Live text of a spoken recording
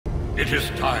It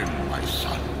is time, my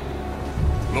son.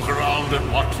 Look around at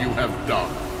what you have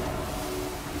done.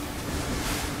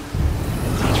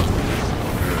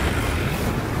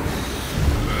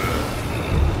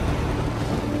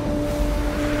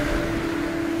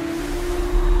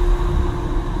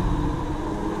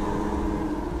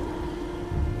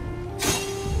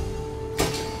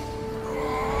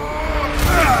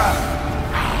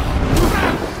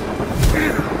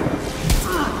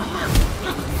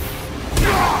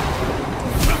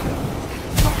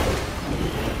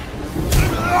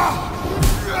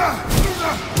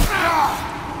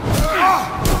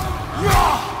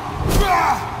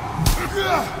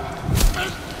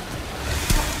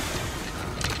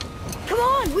 Come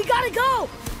on, we gotta go!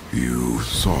 You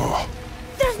saw.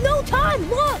 There's no time,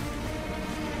 look!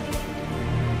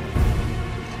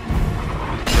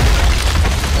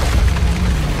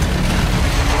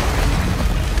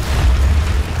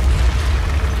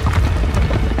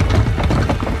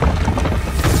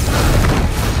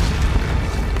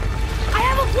 I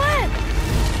have a plan!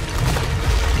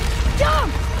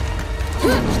 Jump!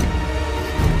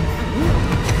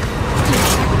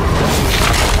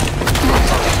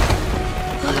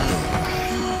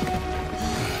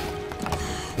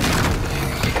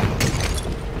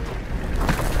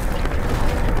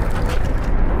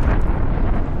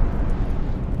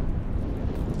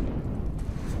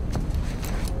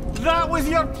 That was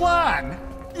your plan?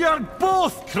 You're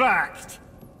both cracked!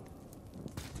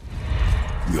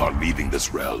 We are leaving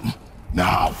this realm.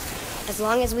 Now. As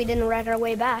long as we didn't wreck our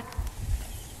way back.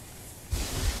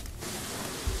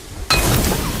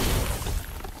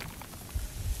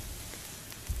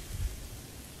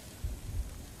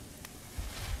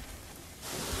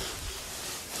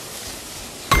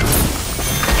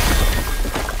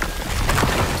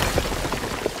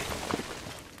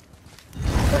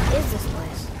 What is this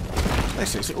place?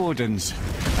 This is Odin's.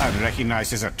 I'd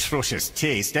recognize his atrocious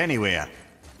taste anywhere.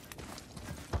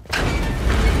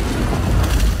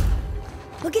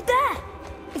 Look at that!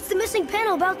 It's the missing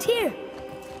panel about Tyr.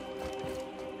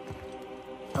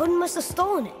 Odin must have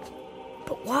stolen it.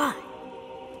 But why?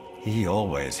 He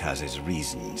always has his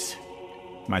reasons.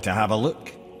 Might I have a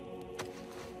look?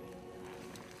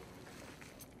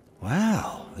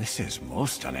 Well, this is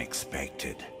most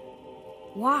unexpected.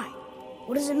 Why?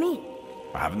 What does it mean?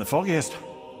 I haven't the foggiest.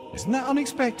 Isn't that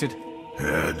unexpected?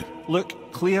 Head.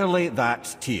 Look, clearly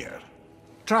that's Tyr.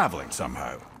 Traveling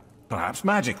somehow. Perhaps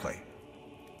magically.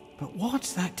 But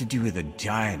what's that to do with the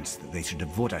giants that they should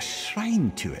devote a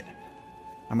shrine to it?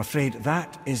 I'm afraid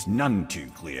that is none too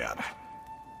clear.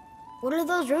 What are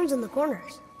those runes in the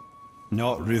corners?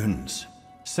 Not runes.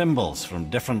 Symbols from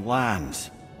different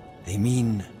lands. They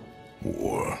mean...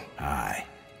 War. Aye.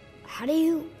 How do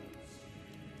you...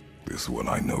 This one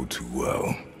I know too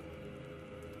well.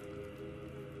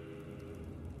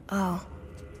 Oh.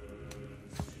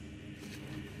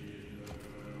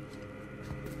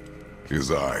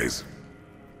 His eyes.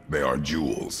 They are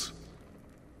jewels.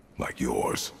 Like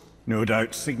yours. No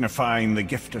doubt signifying the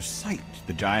gift of sight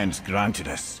the giants granted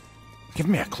us. Give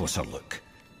me a closer look.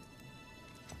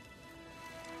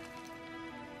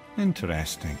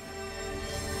 Interesting.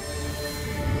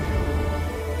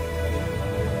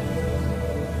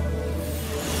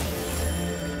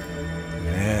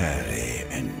 Very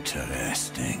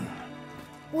interesting.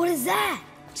 What is that?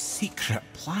 Secret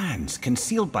plans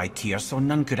concealed by Tyr so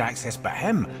none could access but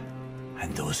him,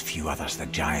 and those few others the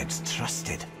giants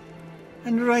trusted.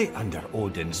 And right under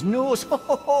Odin's nose, ho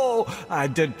ho ho! I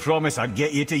did promise I'd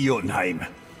get you to Jotunheim.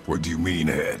 What do you mean,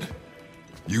 Head?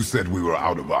 You said we were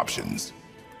out of options.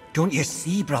 Don't you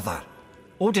see, brother?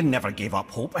 Odin never gave up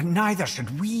hope, and neither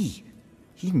should we.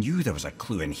 He knew there was a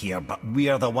clue in here, but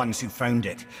we're the ones who found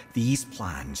it. These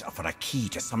plans are for a key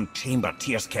to some chamber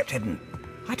Tyr's kept hidden.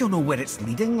 I don't know where it's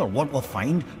leading or what we'll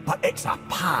find, but it's a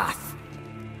path.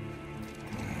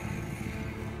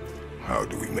 How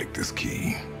do we make this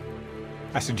key?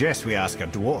 I suggest we ask a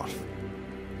dwarf.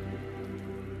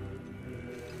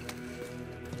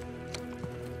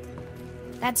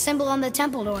 That symbol on the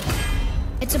temple door.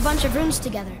 It's a bunch of runes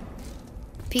together.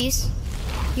 Peace,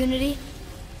 unity,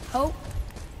 hope,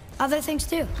 other things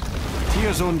too.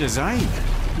 Tyr's own design.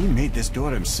 He made this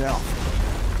door himself.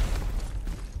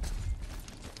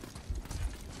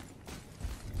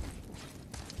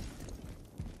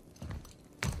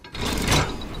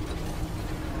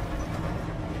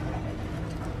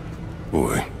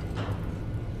 Boy.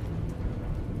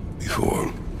 Before...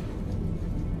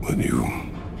 when you...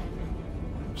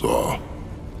 saw...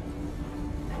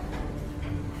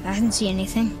 I didn't see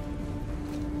anything.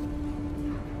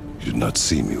 You did not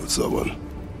see me with someone.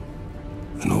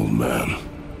 An old man.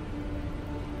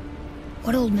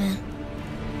 What old man?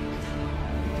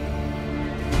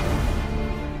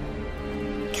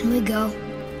 Can we go?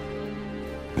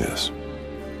 Yes.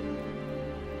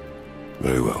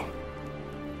 Very well.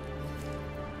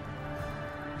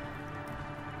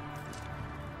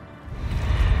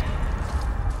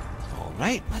 All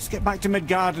right, let's get back to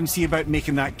Midgard and see about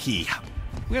making that key.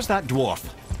 Where's that dwarf?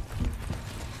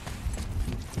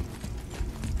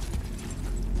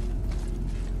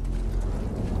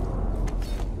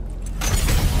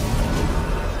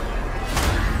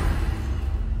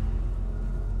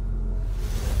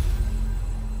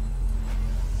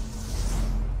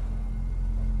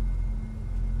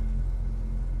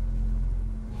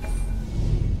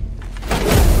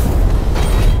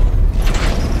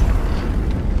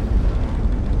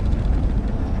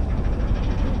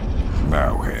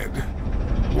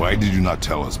 Why did you not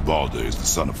tell us Baldur is the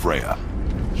son of Freya?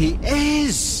 He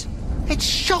is! It's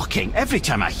shocking every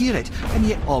time I hear it, and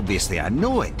yet obviously I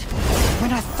know it.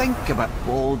 When I think about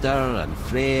Baldur and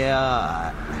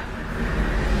Freya...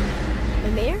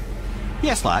 Mimir?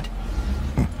 Yes, lad.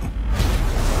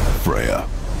 Freya.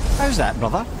 How's that,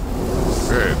 brother?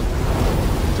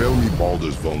 Ed, tell me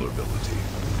Baldur's vulnerability.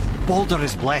 Baldur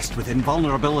is blessed with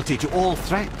invulnerability to all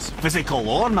threats, physical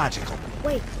or magical.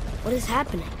 Wait, what is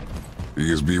happening? He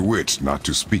is bewitched not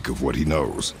to speak of what he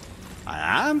knows.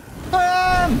 I am? I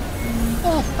am!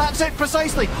 Oh, that's it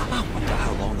precisely! I wonder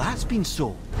how long that's been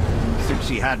so. Since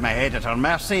she had my head at her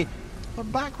mercy, or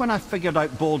back when I figured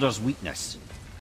out Baldur's weakness.